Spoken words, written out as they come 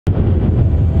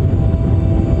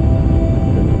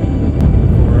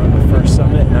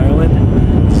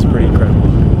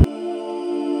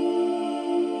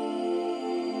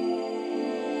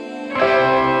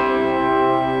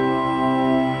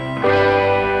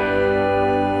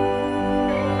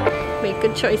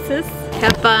good choices.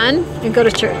 Have fun and go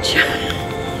to church.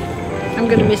 I'm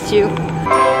gonna miss you.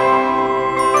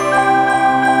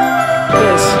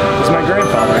 This is my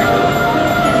grandfather.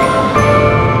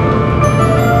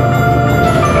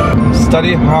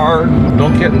 Study hard,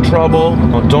 don't get in trouble,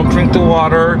 don't drink the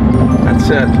water. That's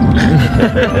it.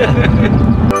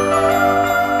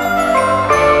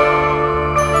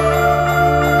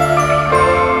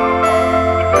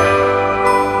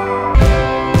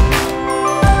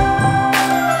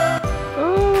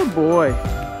 Oh boy.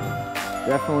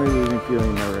 Definitely losing feeling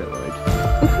in my right leg.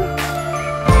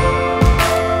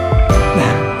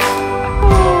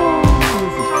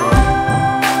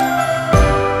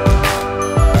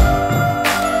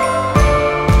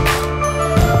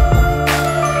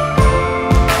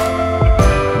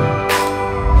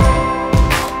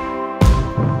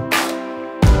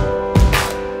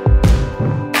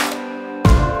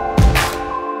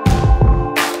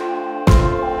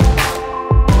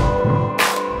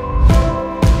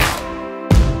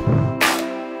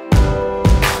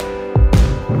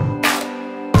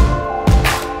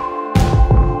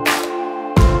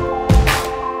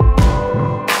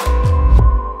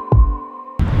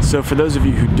 So for those of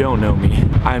you who don't know me,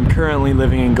 I'm currently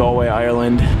living in Galway,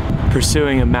 Ireland,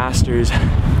 pursuing a master's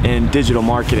in digital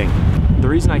marketing. The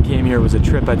reason I came here was a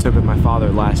trip I took with my father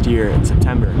last year in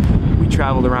September. We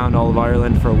traveled around all of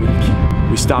Ireland for a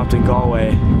week. We stopped in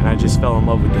Galway and I just fell in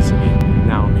love with the city.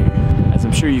 Now I'm here. As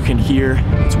I'm sure you can hear,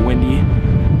 it's windy.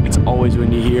 It's always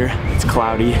windy here. It's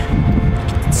cloudy. You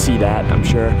can see that, I'm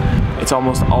sure. It's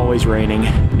almost always raining.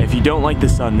 If you don't like the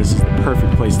sun, this is the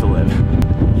perfect place to live.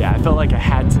 Yeah, I felt like I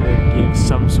had to give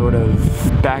some sort of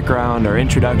background or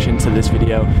introduction to this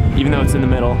video, even though it's in the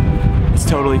middle. It's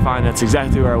totally fine, that's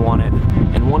exactly where I want it.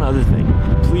 And one other thing,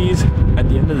 please, at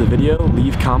the end of the video,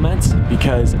 leave comments,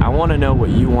 because I want to know what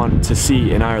you want to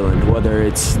see in Ireland, whether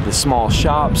it's the small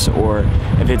shops, or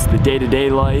if it's the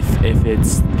day-to-day life, if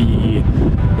it's the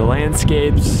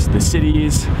landscapes, the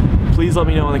cities. Please let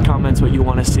me know in the comments what you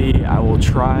want to see. I will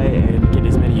try and get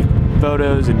as many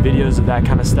photos and videos of that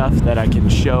kind of stuff that I can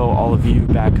show all of you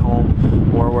back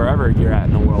home or wherever you're at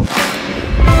in the world.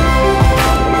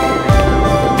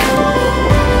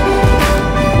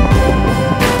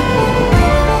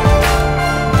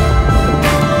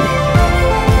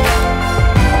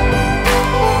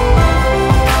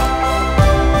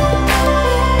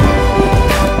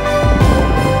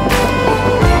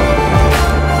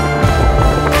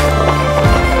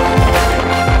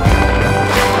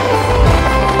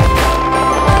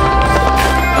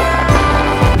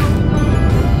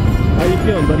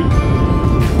 Buddy?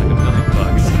 Like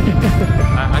 $1,000,000.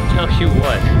 I tell you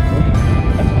what.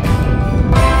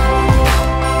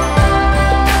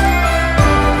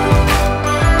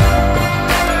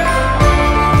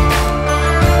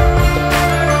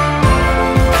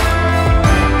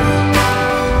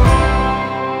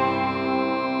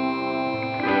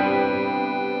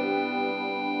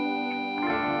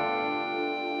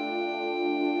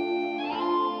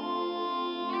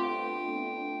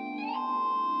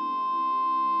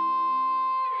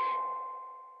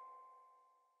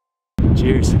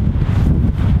 Cheers.